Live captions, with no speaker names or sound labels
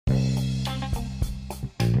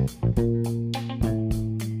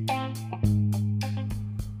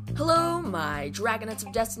Hello, my Dragonets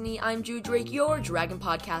of Destiny. I'm Jude Drake, your Dragon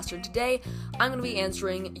Podcaster, and today I'm going to be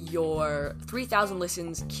answering your 3,000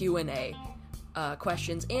 Listens Q&A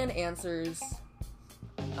questions and answers.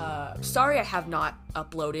 Sorry I have not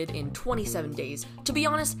uploaded in 27 days. To be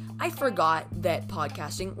honest, I forgot that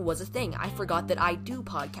podcasting was a thing. I forgot that I do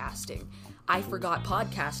podcasting. I forgot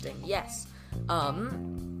podcasting, yes.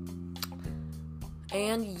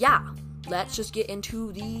 And yeah, let's just get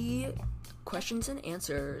into the questions and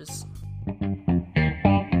answers.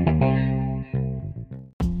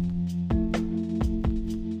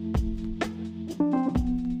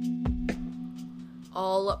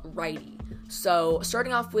 Alrighty. So,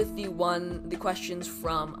 starting off with the questions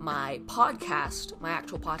from my podcast, my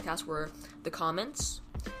actual podcast, were the comments.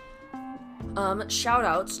 Shout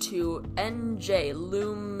outs to NJ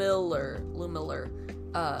Lou Miller,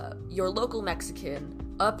 your local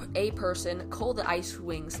Mexican, Up A Person, Cold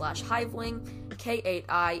Icewing / Hivewing,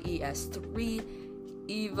 K8IES3,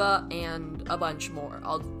 Eva, and a bunch more.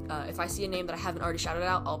 If I see a name that I haven't already shouted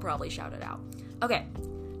out, I'll probably shout it out. Okay,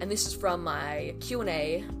 and this is from my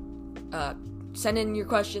Q&A. Send in your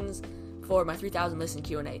questions for my 3,000 listen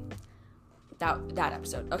Q&A. That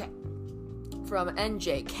episode. Okay. From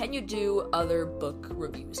NJ, can you do other book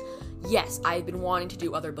reviews? Yes, I've been wanting to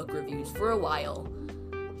do other book reviews for a while.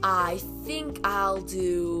 I think I'll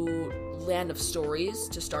do Land of Stories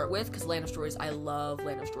to start with, because Land of Stories, I love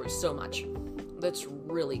Land of Stories so much. That's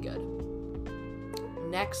really good.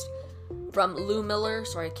 Next, from Lou Miller,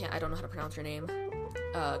 I don't know how to pronounce your name.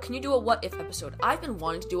 Can you do a what if episode? I've been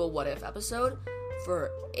wanting to do a what if episode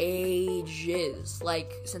for ages,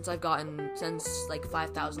 since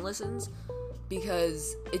 5,000 listens,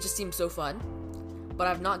 because it just seems so fun, but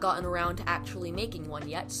I've not gotten around to actually making one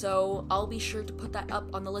yet, so I'll be sure to put that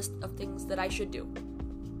up on the list of things that I should do.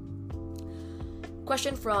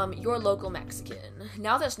 Question from your local Mexican.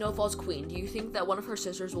 Now that Snowfall's queen, do you think that one of her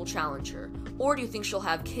sisters will challenge her? Or do you think she'll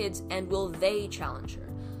have kids, and will they challenge her?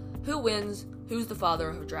 Who wins? Who's the father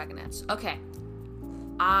of Dragonets? Okay.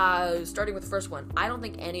 Starting with the first one. I don't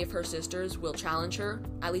think any of her sisters will challenge her,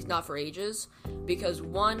 at least not for ages, because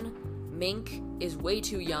one, Mink is way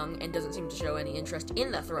too young and doesn't seem to show any interest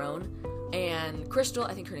in the throne, and Crystal,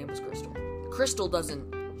 I think her name was Crystal. Crystal doesn't,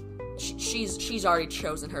 she's already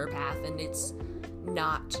chosen her path, and it's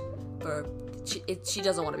not, she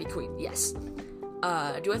doesn't want to be queen, yes. Do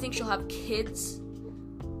I think she'll have kids?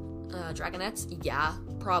 Dragonets? Yeah,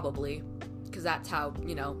 probably, because that's how,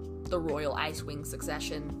 the royal Icewing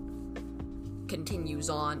succession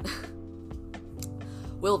continues on.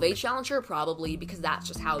 Will they challenge her? Probably, because that's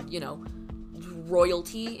just how,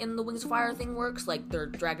 royalty in the Wings of Fire thing works. Their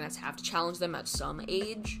Dragonets have to challenge them at some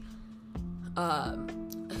age.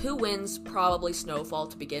 Who wins? Probably Snowfall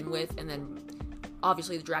to begin with, and then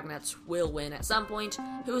obviously the Dragonets will win at some point.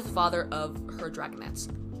 Who is the father of her Dragonets?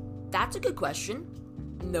 That's a good question.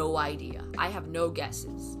 No idea. I have no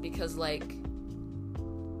guesses, because,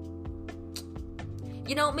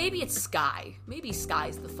 maybe it's Sky. Maybe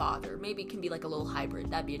Sky's the father. Maybe it can be a little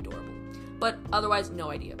hybrid. That'd be adorable. But otherwise,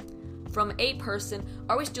 no idea. From A Person,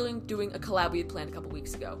 are we still doing a collab we had planned a couple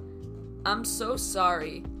weeks ago? I'm so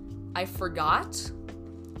sorry. I forgot.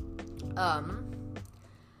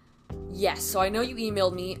 Yes, so I know you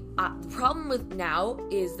emailed me. The problem with now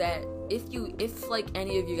is that if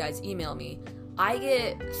any of you guys email me, I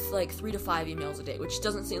get 3 to 5 emails a day, which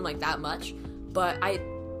doesn't seem like that much, but I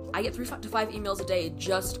get 3 to 5 emails a day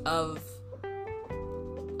just from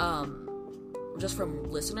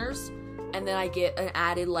listeners, and then I get an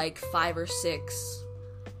added 5 or 6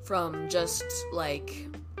 from just other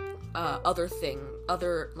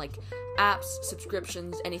apps,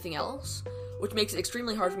 subscriptions, anything else, which makes it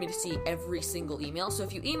extremely hard for me to see every single email. So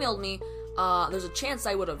if you emailed me, there's a chance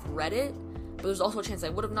I would have read it, but there's also a chance I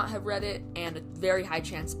would have not have read it, and a very high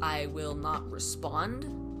chance I will not respond.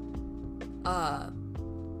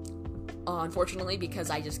 Unfortunately, because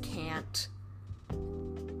I just can't,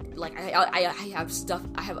 I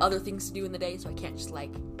have other things to do in the day, so I can't just,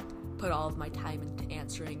 put all of my time into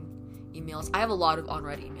answering emails. I have a lot of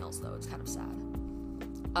unread emails, though. It's kind of sad.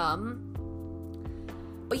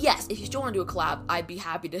 But yes, if you still want to do a collab, I'd be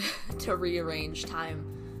happy to rearrange time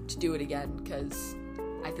to do it again, because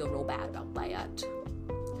I feel real bad about that.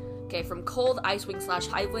 Okay, from Cold Icewing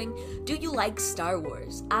 / Hivewing, do you like Star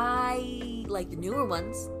Wars? I like the newer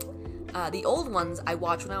ones. The old ones I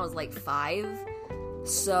watched when I was 5,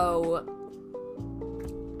 so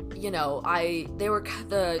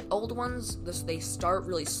the old ones, they start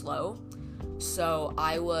really slow, so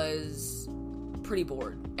I was pretty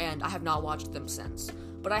bored, and I have not watched them since.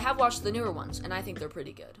 but I have watched the newer ones, and I think they're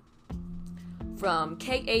pretty good. From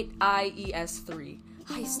K8IES3,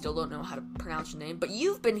 I still don't know how to pronounce your name, but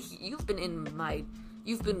you've been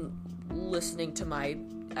listening to my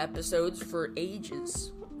episodes for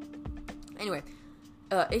ages. Anyway,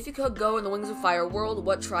 if you could go in the Wings of Fire world,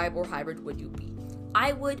 what tribe or hybrid would you be?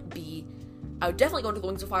 I would definitely go into the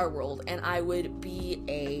Wings of Fire world, and I would be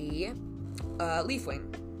a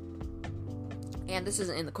Leafwing. And this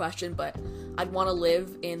isn't in the question, but I'd want to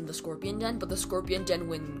live in the Scorpion Den, but the Scorpion Den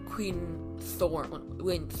when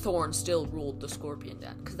Thorn still ruled the Scorpion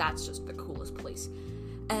Den, because that's just the coolest place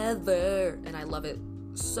ever, and I love it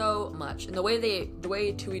so much. And the way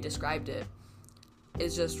Tui described it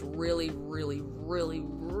is just really, really, really,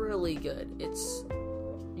 really good. It's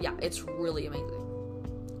really amazing.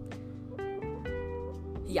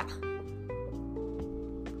 Yeah.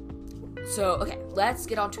 So, okay, let's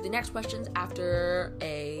get on to the next questions after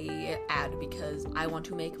a ad, because I want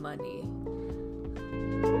to make money.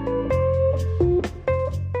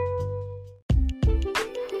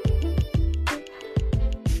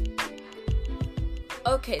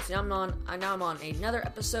 Okay, so now I'm on another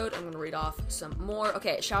episode. I'm gonna read off some more.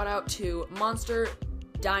 Okay, shout out to Monster,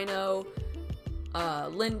 Dino,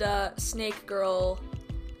 Linda, Snake Girl,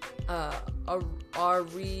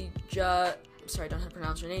 Arija, sorry, I don't know how to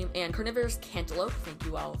pronounce your name, and Carnivorous Cantaloupe. Thank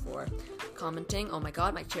you all for commenting. Oh my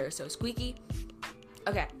god, my chair is so squeaky.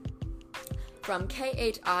 Okay, from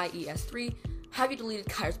K8IES3, have you deleted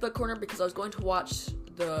Kyra's Book Corner? Because I was going to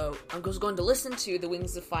listen to the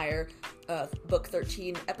Wings of Fire Book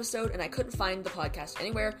 13 episode, and I couldn't find the podcast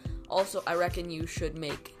anywhere. Also, I reckon you should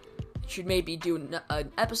maybe do an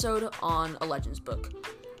episode on a Legends book.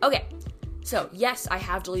 Okay, so yes, I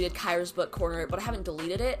have deleted Kyra's Book Corner, but I haven't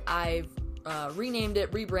deleted it. I've renamed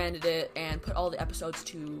it, rebranded it, and put all the episodes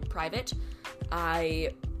to private.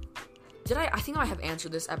 I think I have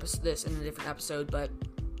answered this in a different episode, but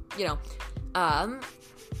it's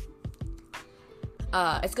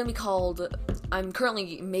gonna be called, I'm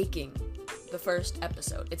currently making the first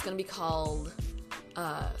episode. It's gonna be called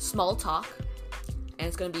Small Talk, and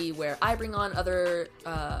it's gonna be where I bring on other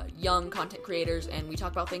young content creators and we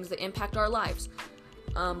talk about things that impact our lives.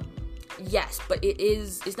 Yes, but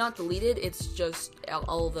it's not deleted, it's just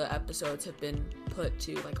all the episodes have been put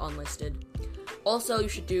to unlisted. Also, you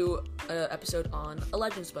should do an episode on a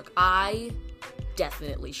Legends book. I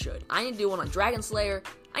definitely should. I need to do one on Dragon Slayer.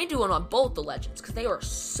 I need to do one on both the Legends, because they are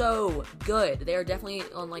so good. They are definitely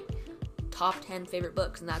on top 10 favorite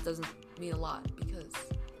books, and that doesn't mean a lot because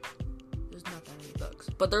there's not that many books.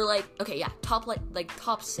 But they're top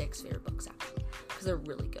 6 favorite books actually, because they're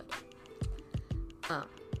really good.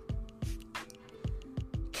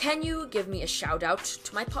 Can you give me a shout out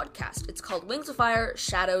to my podcast? It's called Wings of Fire,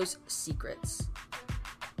 Shadows, Secrets.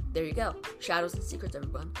 There you go. Shadows and Secrets,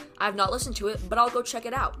 everyone. I have not listened to it, but I'll go check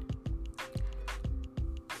it out.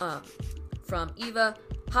 From Eva,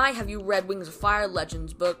 hi, have you read Wings of Fire,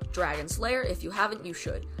 Legends book, Dragon Slayer? If you haven't, you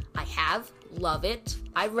should. I have. Love it.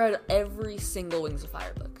 I've read every single Wings of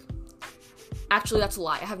Fire book. Actually, that's a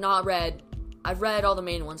lie. I've read all the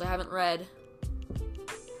main ones. I haven't read,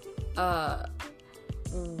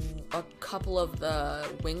 a couple of the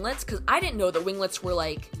winglets, because I didn't know that winglets were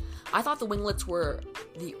I thought the winglets were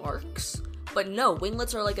the arcs, but no,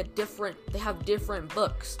 winglets are they have different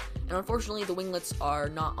books, and unfortunately the winglets are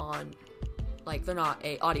not on, they're not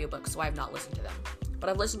a audiobook, so I have not listened to them, but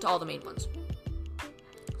I've listened to all the main ones.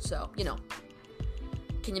 So,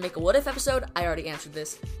 can you make a what if episode? I already answered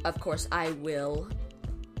this. Of course I will.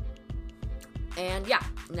 And yeah,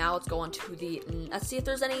 now let's go on to let's see if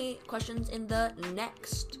there's any questions in the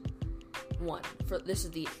next one. This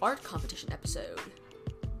is the art competition episode.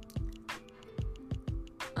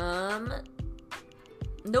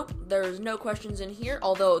 Nope, there's no questions in here,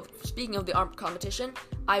 although, speaking of the art competition,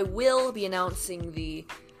 I will be announcing the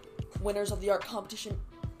winners of the art competition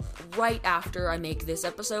right after I make this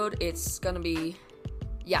episode. It's gonna be,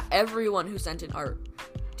 everyone who sent in art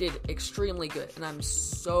did extremely good, and I'm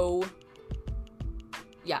so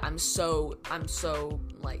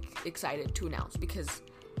excited to announce, because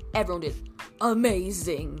everyone did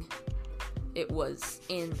amazing. It was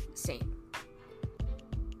insane.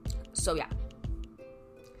 So yeah.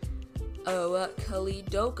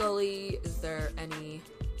 Kalidokali, is there any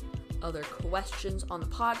other questions on the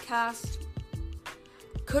podcast?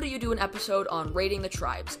 Could you do an episode on rating the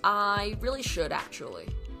tribes? I really should, actually,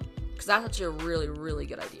 because that's actually a really, really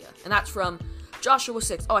good idea. And that's from Joshua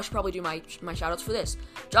 6. Oh, I should probably do my shoutouts for this.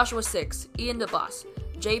 Joshua 6, Ian DeBoss,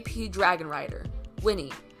 JP Dragon Rider,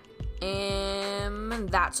 Winnie, and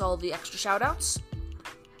that's all the extra shoutouts.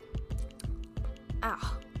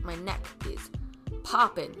 My neck is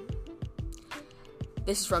poppin'?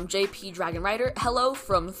 This is from JP Dragon Rider. Hello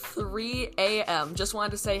from 3 a.m. Just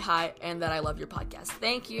wanted to say hi and that I love your podcast.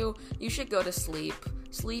 Thank you. You should go to sleep.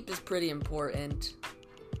 Sleep is pretty important.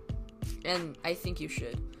 And I think you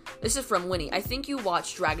should. This is from Winnie. I think you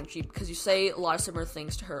watch Dragon Sheep because you say a lot of similar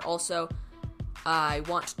things to her. Also, I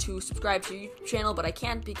want to subscribe to your YouTube channel, but I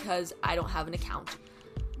can't because I don't have an account.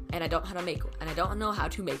 And I don't know how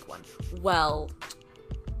to make one. Well,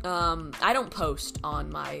 I don't post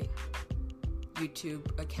on my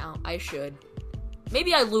YouTube account. I should.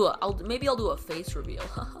 Maybe I'll do a face reveal.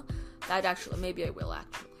 Maybe I will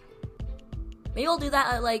actually. Maybe I'll do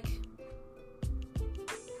that at like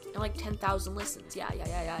 10,000 listens. Yeah.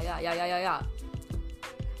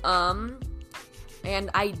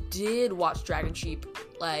 And I did watch Dragon Sheep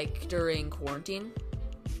like during quarantine.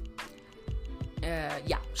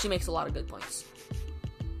 Yeah, she makes a lot of good points.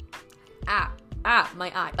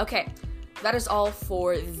 My eye. Okay, that is all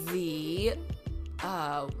for the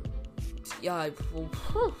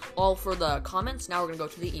all for the comments. Now we're gonna go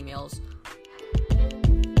to the emails.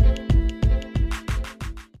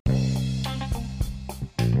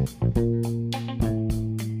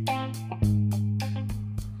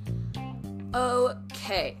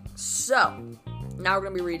 Okay, so now we're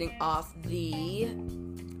gonna be reading off the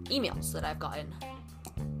emails that I've gotten.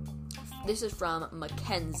 This is from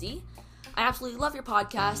Mackenzie. I absolutely love your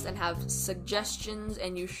podcast and have suggestions,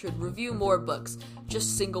 and you should review more books,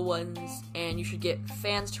 just single ones, and you should get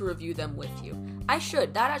fans to review them with you. I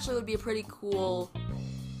should. That actually would be a pretty cool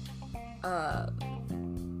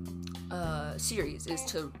series, is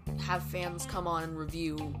to have fans come on and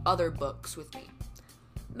review other books with me.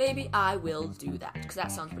 Maybe I will do that, because that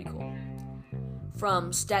sounds pretty cool.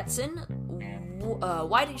 From Stetson,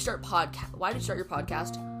 why did you start your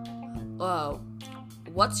podcast?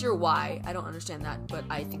 What's your why? I don't understand that, but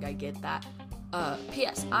I think I get that.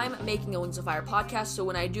 P.S. I'm making a Wings of Fire podcast, so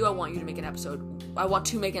when I do, I want to make an episode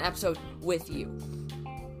with you.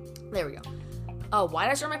 There we go. Why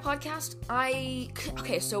did I start my podcast?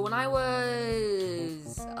 So when I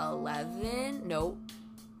was 11, nope,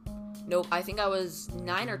 I think I was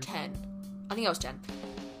 9 or 10. I think I was 10.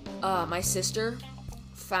 My sister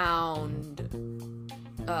found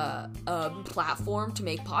a platform to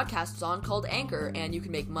make podcasts on called Anchor, and you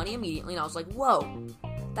can make money immediately, and I was like, whoa,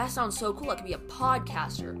 that sounds so cool. I could be a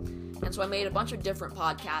podcaster. And so I made a bunch of different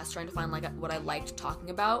podcasts trying to find like what I liked talking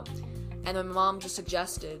about, and then my mom just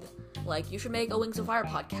suggested, like, you should make a Wings of Fire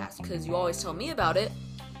podcast because you always tell me about it,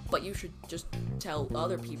 but you should just tell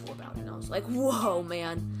other people about it. And I was like, whoa,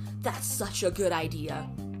 man, that's such a good idea.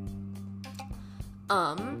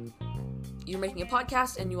 You're making a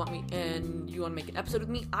podcast and you want to make an episode with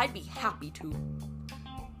me, I'd be happy to.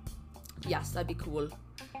 Yes, that'd be cool.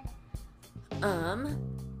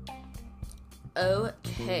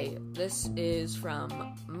 Okay, this is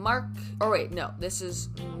from Mark. Oh wait, no, this is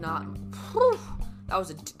not. That was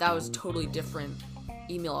a totally different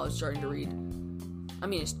email I was starting to read. I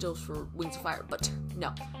mean, it's still for Wings of Fire, but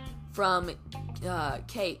no. From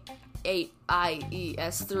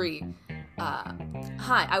K8IES3.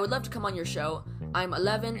 Hi, I would love to come on your show. I'm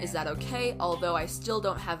 11, is that okay? Although I still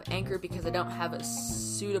don't have Anchor because I don't have a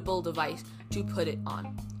suitable device to put it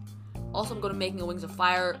on. Also, I'm going to be making a Wings of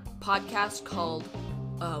Fire podcast called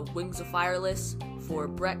Wings of Fireless for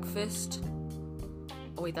Breakfast.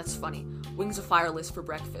 Oh wait, that's funny. Wings of Fireless for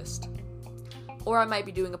Breakfast. Or I might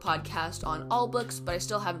be doing a podcast on all books, but I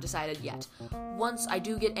still haven't decided yet. Once I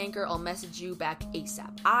do get Anchor, I'll message you back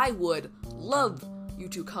ASAP. I would love you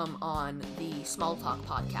to come on the Small Talk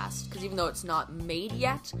podcast, because even though it's not made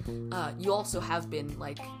yet, you also have been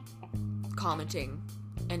like commenting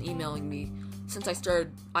and emailing me since I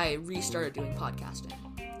restarted doing podcasting.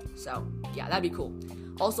 So yeah, that'd be cool.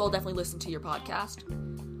 Also, I'll definitely listen to your podcast.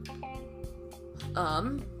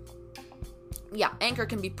 Yeah, Anchor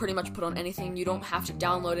can be pretty much put on anything. You don't have to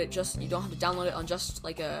download it. You don't have to download it on just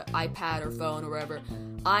like a iPad or phone or wherever.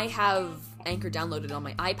 I have Anchor downloaded on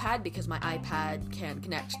my iPad because my iPad can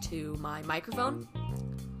connect to my microphone.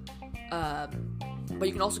 But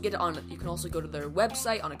you can also get it on. You can also go to their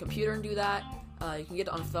website on a computer and do that. You can get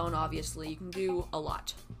it on a phone, obviously. You can do a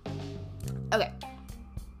lot. Okay.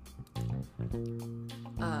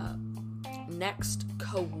 Next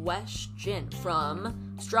question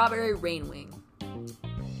from Strawberry Rainwing.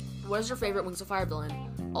 What is your favorite Wings of Fire villain?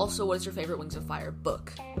 Also, what is your favorite Wings of Fire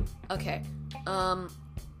book? Okay. I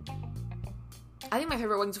think my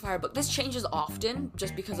favorite Wings of Fire book. This changes often,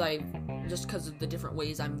 just because of the different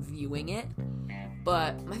ways I'm viewing it.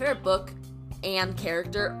 But my favorite book and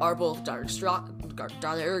character are both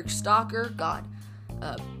Darkstalker. God.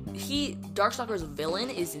 Darkstalker's villain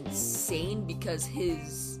is insane because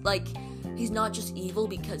he's not just evil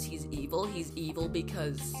because he's evil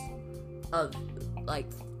because of, like,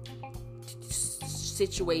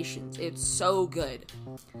 situations. It's so good.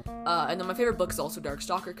 And then my favorite book is also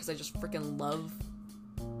Darkstalker, because I just freaking love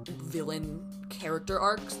villain character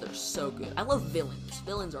arcs. They're so good. I love villains.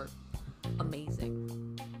 Villains are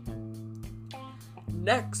amazing.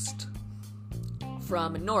 Next,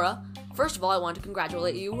 from Nora. First of all, I want to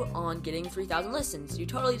congratulate you on getting 3,000 listens. You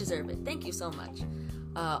totally deserve it. Thank you so much.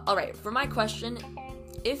 Alright, for my question,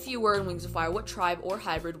 if you were in Wings of Fire, what tribe or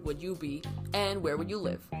hybrid would you be, and where would you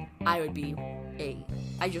live? I would be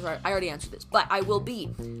I already answered this, but I will be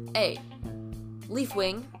a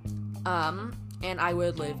Leafwing, and I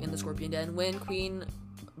would live in the Scorpion Den when Queen,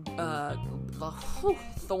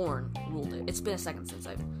 Thorn ruled it. It's been a second since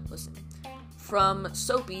I've listened. From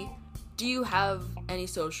Soapy, do you have any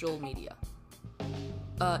social media?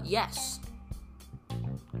 Yes.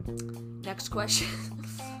 Next question.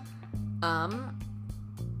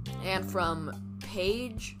 And from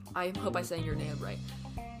Paige, I hope I said your name right.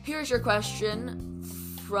 Here's your question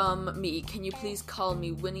from me. Can you please call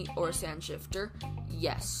me Winnie or Sandshifter?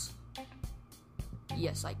 Yes.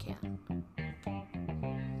 Yes, I can.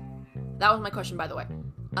 That was my question, by the way.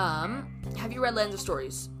 Have you read Land of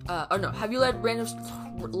Stories? Have you read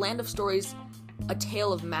Land of Stories, A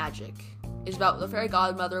Tale of Magic? It's about the fairy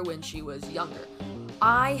godmother when she was younger.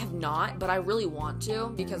 I have not, but I really want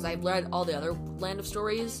to, because I've read all the other Land of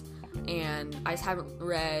Stories, and I just haven't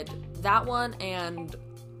read that one and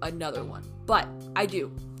another one. But I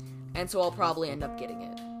do, and so I'll probably end up getting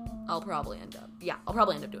it. I'll probably end up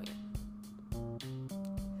doing it.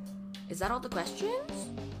 Is that all the questions?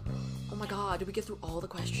 Oh my god, did we get through all the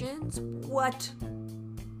questions? What?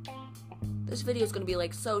 This video is gonna be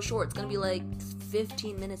like so short. It's gonna be like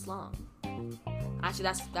 15 minutes long. Actually,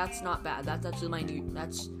 that's not bad. That's actually my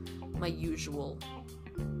usual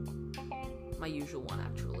one,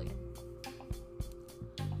 actually.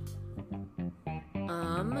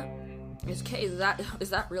 Is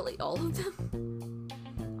that really all of them?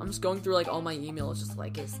 I'm just going through like all my emails, just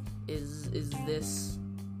like is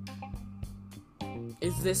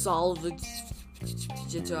this all of the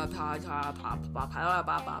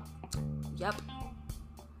Yep.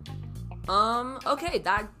 Okay,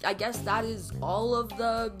 I guess that is all of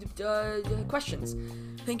the questions.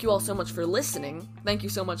 Thank you all so much for listening. Thank you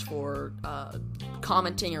so much for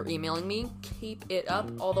commenting or emailing me. Keep it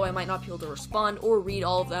up, although I might not be able to respond or read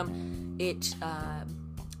all of them. It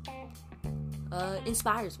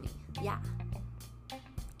inspires me. Yeah.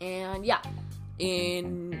 And yeah,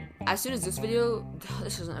 as soon as this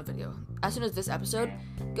episode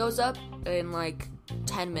goes up in like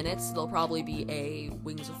 10 minutes, there'll probably be a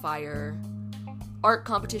Wings of Fire art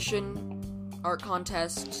contest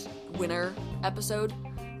winner episode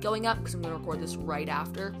going up, because I'm going to record this right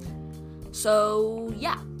after. So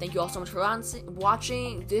yeah, thank you all so much for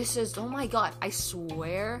watching. This is, oh my god, I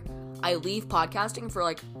swear I leave podcasting for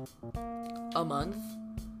like a month.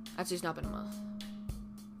 Actually, it's not been a month.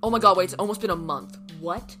 Oh my god, wait, it's almost been a month.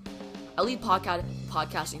 What? I leave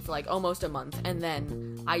podcasting for like almost a month, and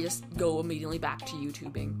then I just go immediately back to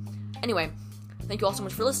YouTubing. Anyway, thank you all so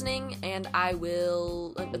much for listening, and I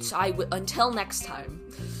will until next time.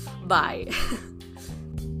 Bye.